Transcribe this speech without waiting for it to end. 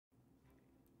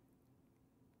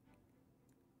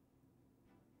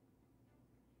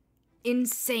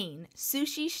Insane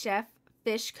sushi chef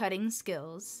fish cutting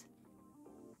skills.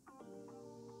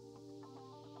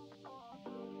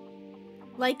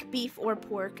 Like beef or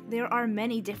pork, there are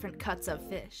many different cuts of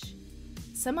fish.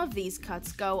 Some of these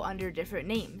cuts go under different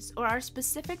names or are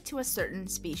specific to a certain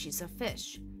species of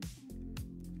fish.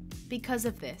 Because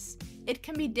of this, it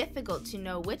can be difficult to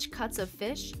know which cuts of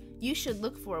fish you should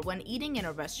look for when eating in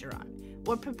a restaurant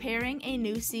or preparing a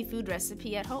new seafood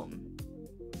recipe at home.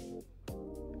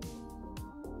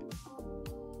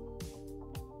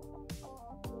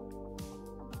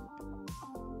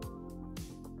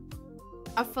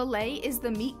 A fillet is the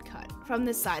meat cut from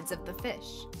the sides of the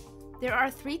fish. There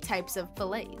are 3 types of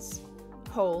fillets: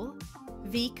 whole,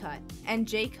 V-cut, and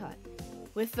J-cut,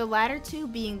 with the latter 2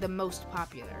 being the most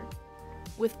popular.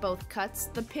 With both cuts,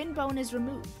 the pin bone is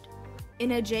removed.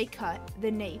 In a J-cut,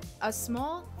 the nape, a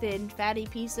small, thin, fatty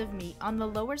piece of meat on the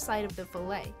lower side of the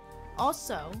fillet,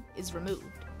 also is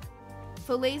removed.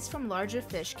 Fillets from larger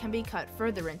fish can be cut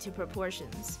further into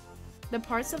proportions. The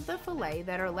parts of the fillet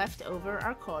that are left over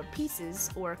are called pieces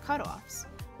or cutoffs,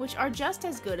 which are just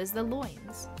as good as the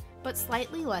loins, but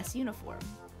slightly less uniform.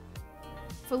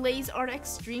 Fillets are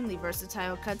extremely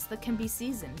versatile cuts that can be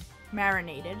seasoned,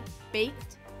 marinated,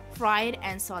 baked, fried,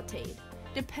 and sautéed,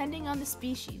 depending on the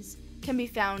species, can be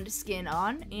found skin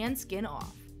on and skin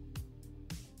off.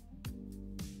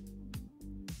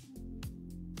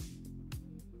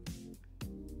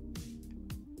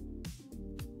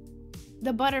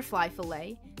 The butterfly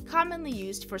fillet, commonly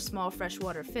used for small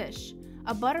freshwater fish.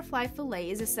 A butterfly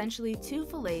fillet is essentially 2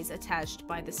 fillets attached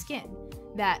by the skin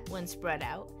that, when spread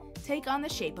out, take on the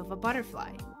shape of a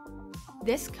butterfly.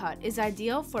 This cut is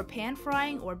ideal for pan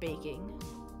frying or baking.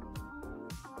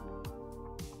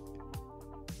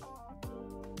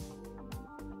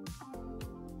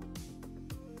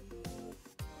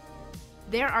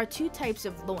 There are 2 types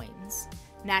of loins: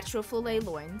 natural fillet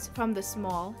loins from the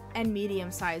small and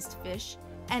medium-sized fish,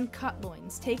 and cut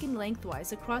loins taken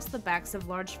lengthwise across the backs of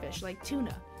large fish like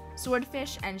tuna,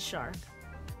 swordfish, and shark.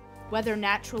 Whether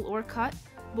natural or cut,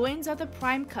 loins are the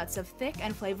prime cuts of thick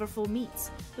and flavorful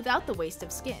meats without the waste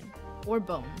of skin or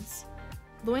bones.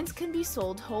 Loins can be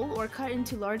sold whole or cut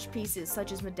into large pieces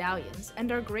such as medallions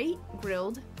and are great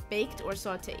grilled, baked, or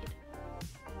sautéed.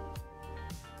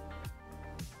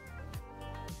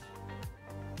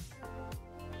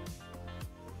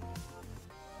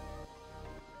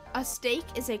 A steak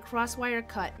is a crosswire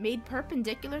cut made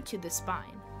perpendicular to the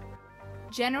spine.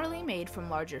 Generally made from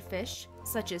larger fish,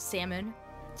 such as salmon,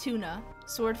 tuna,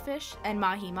 swordfish, and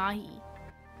mahi-mahi.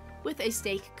 With a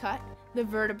steak cut, the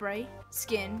vertebrae,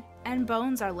 skin, and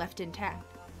bones are left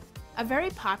intact. A very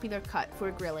popular cut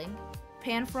for grilling,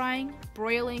 pan frying,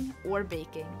 broiling, or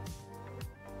baking.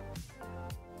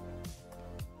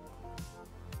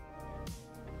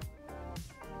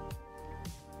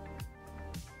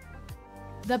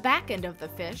 The back end of the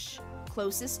fish,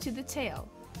 closest to the tail,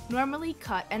 normally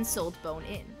cut and sold bone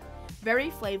in. Very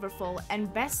flavorful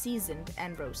and best seasoned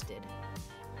and roasted.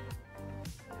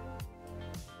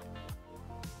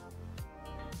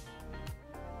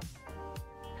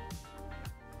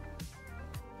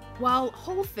 While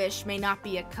whole fish may not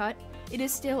be a cut, it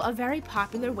is still a very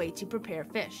popular way to prepare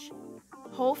fish.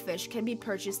 Whole fish can be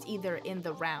purchased either in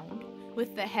the round,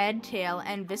 with the head, tail,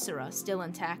 and viscera still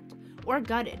intact, or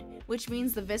gutted, which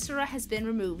means the viscera has been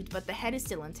removed but the head is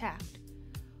still intact.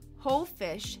 Whole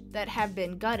fish that have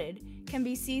been gutted can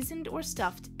be seasoned or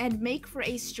stuffed and make for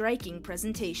a striking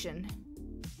presentation.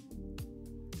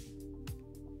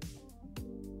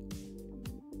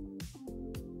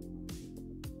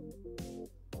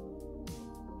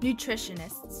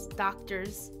 Nutritionists,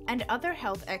 doctors, and other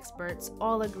health experts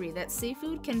all agree that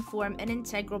seafood can form an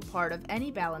integral part of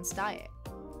any balanced diet.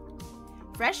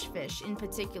 Fresh fish, in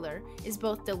particular, is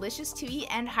both delicious to eat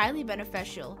and highly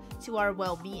beneficial to our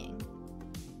well-being.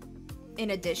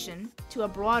 In addition to a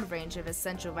broad range of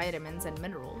essential vitamins and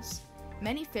minerals,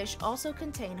 many fish also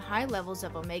contain high levels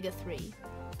of omega-3,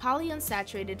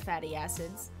 polyunsaturated fatty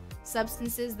acids,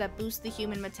 substances that boost the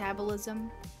human metabolism,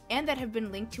 and that have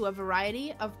been linked to a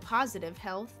variety of positive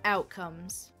health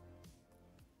outcomes.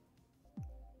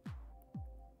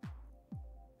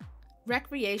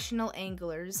 Recreational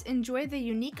anglers enjoy the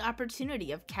unique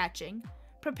opportunity of catching,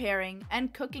 preparing,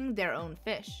 and cooking their own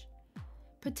fish,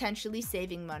 potentially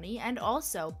saving money and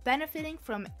also benefiting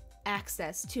from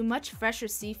access to much fresher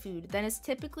seafood than is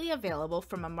typically available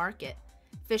from a market,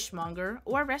 fishmonger,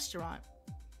 or restaurant.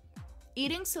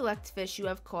 Eating select fish you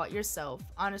have caught yourself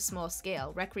on a small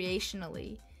scale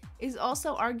recreationally is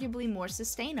also arguably more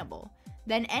sustainable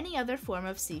than any other form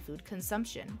of seafood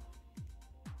consumption.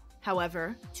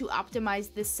 However, to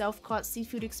optimize this self-caught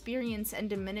seafood experience and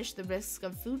diminish the risk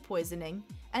of food poisoning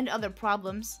and other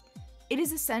problems, it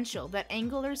is essential that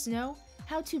anglers know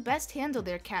how to best handle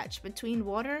their catch between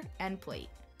water and plate.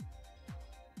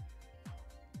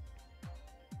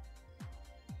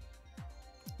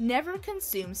 Never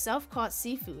consume self-caught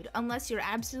seafood unless you're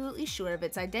absolutely sure of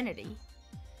its identity.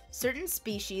 Certain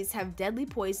species have deadly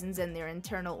poisons in their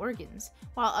internal organs,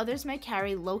 while others may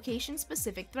carry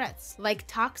location-specific threats, like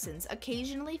toxins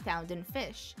occasionally found in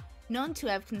fish, known to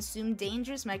have consumed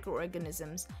dangerous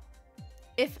microorganisms.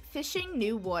 If fishing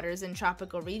new waters in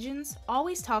tropical regions,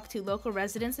 always talk to local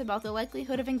residents about the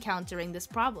likelihood of encountering this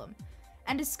problem,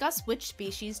 and discuss which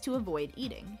species to avoid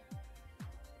eating.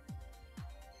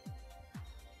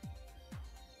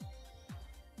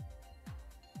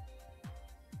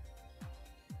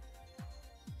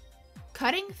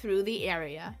 Cutting through the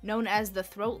area known as the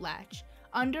throat latch,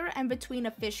 under and between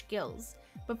a fish gills,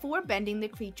 before bending the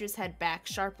creature's head back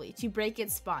sharply to break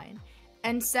its spine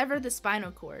and sever the spinal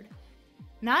cord,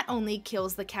 not only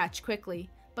kills the catch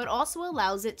quickly, but also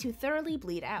allows it to thoroughly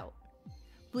bleed out.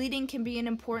 Bleeding can be an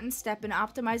important step in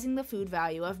optimizing the food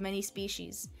value of many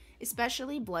species,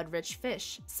 especially blood-rich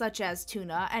fish, such as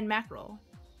tuna and mackerel.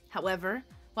 However,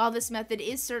 while this method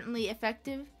is certainly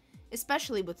effective,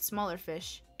 especially with smaller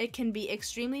fish, it can be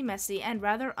extremely messy and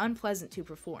rather unpleasant to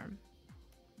perform.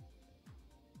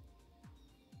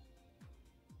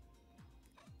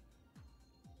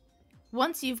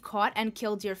 Once you've caught and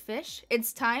killed your fish,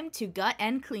 it's time to gut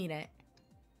and clean it.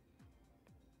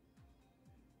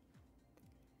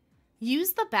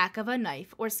 Use the back of a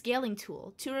knife or scaling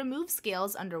tool to remove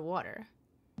scales underwater.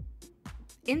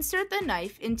 Insert the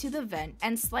knife into the vent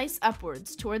and slice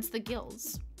upwards towards the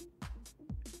gills.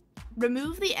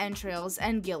 Remove the entrails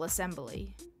and gill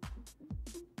assembly.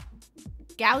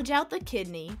 Gouge out the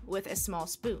kidney with a small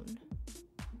spoon.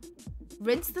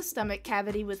 Rinse the stomach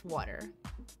cavity with water.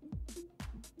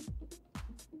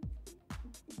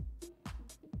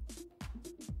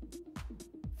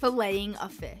 Filleting a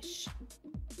fish.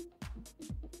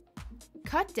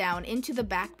 Cut down into the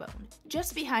backbone,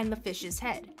 just behind the fish's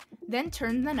head, then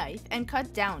turn the knife and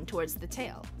cut down towards the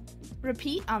tail.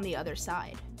 Repeat on the other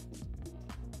side.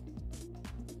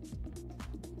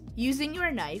 Using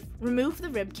your knife, remove the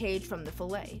rib cage from the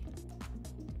fillet.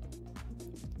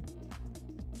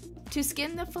 To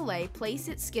skin the fillet, place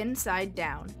it skin side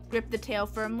down, grip the tail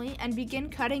firmly, and begin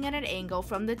cutting at an angle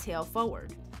from the tail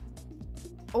forward.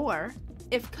 Or,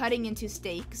 if cutting into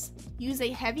steaks, use a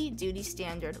heavy-duty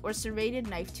standard or serrated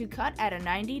knife to cut at a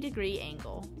 90-degree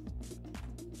angle.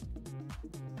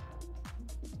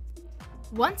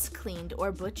 Once cleaned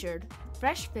or butchered,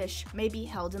 fresh fish may be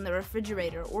held in the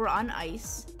refrigerator or on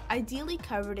ice, ideally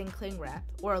covered in cling wrap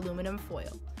or aluminum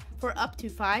foil, for up to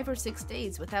 5 or 6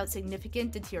 days without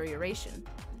significant deterioration,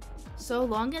 so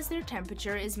long as their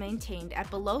temperature is maintained at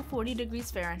below 40 degrees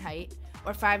Fahrenheit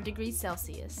or 5 degrees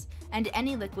Celsius, and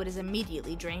any liquid is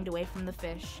immediately drained away from the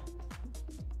fish.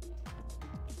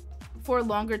 For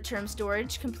longer-term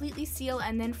storage, completely seal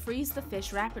and then freeze the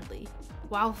fish rapidly,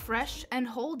 while fresh, and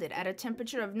hold it at a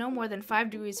temperature of no more than 5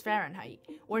 degrees Fahrenheit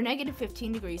or negative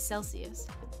 15 degrees Celsius.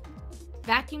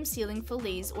 Vacuum sealing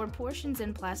fillets or portions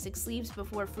in plastic sleeves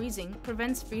before freezing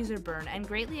prevents freezer burn and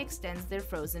greatly extends their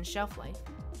frozen shelf life.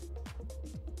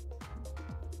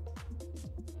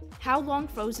 How long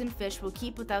frozen fish will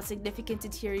keep without significant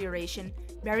deterioration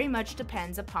very much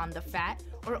depends upon the fat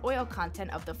or oil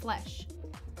content of the flesh.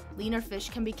 Leaner fish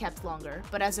can be kept longer,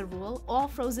 but as a rule, all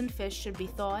frozen fish should be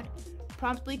thawed,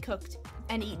 promptly cooked,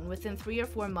 and eaten within 3 or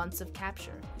 4 months of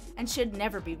capture, and should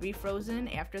never be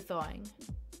refrozen after thawing.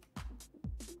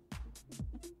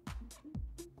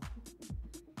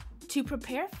 To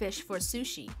prepare fish for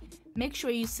sushi, make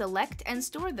sure you select and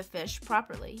store the fish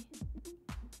properly.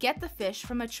 Get the fish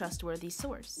from a trustworthy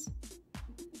source.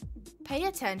 Pay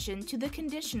attention to the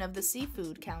condition of the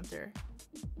seafood counter.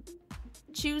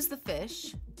 Choose the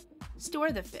fish.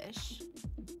 Store the fish.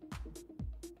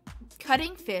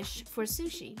 Cutting fish for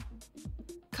sushi.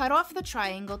 Cut off the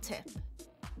triangle tip.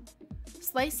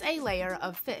 Slice a layer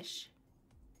of fish.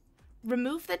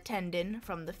 Remove the tendon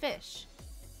from the fish.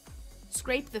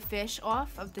 Scrape the fish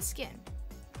off of the skin.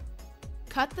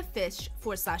 Cut the fish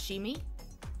for sashimi,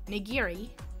 nigiri,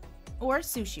 or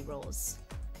sushi rolls.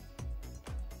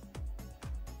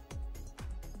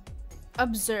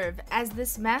 Observe as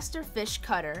this master fish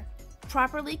cutter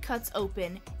properly cuts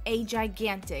open a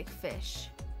gigantic fish.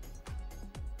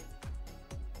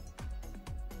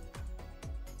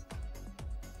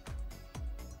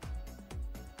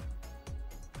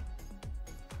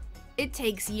 It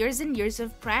takes years and years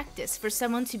of practice for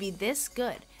someone to be this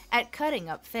good at cutting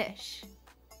up fish.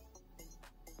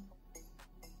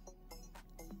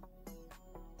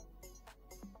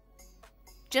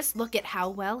 Just look at how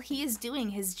well he is doing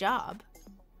his job.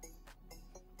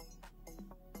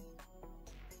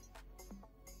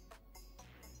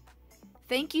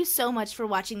 Thank you so much for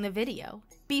watching the video.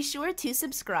 Be sure to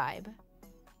subscribe.